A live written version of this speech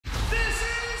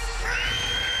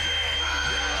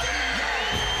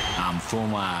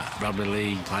former rugby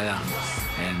league player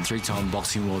and 3-time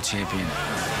boxing world champion.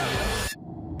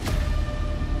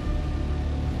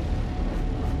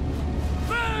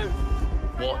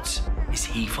 What is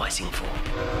he fighting for?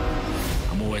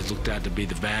 I'm always looked at to be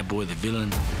the bad boy, the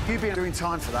villain. You've been doing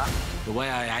time for that. The way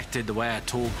I acted, the way I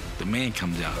talk, the man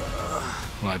comes out.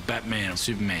 Like Batman or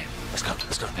Superman. Let's go.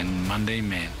 And Mundine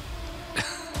Man.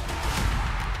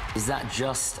 Is that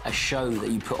just a show that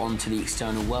you put onto the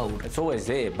external world? It's always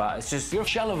there, but it's just, you're a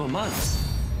shell of a man.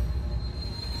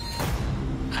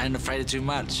 I ain't afraid of too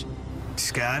much.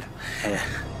 Scared? Yeah.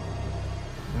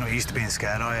 You're not used to being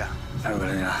scared, are you? I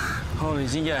really are. Holy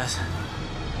guys.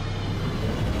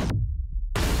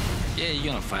 Yeah,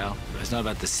 you're gonna fail. But it's not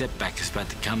about the setback, it's about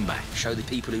the comeback. Show the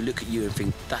people who look at you and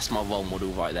think, that's my role model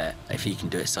right there. If he can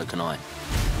do it, so can I.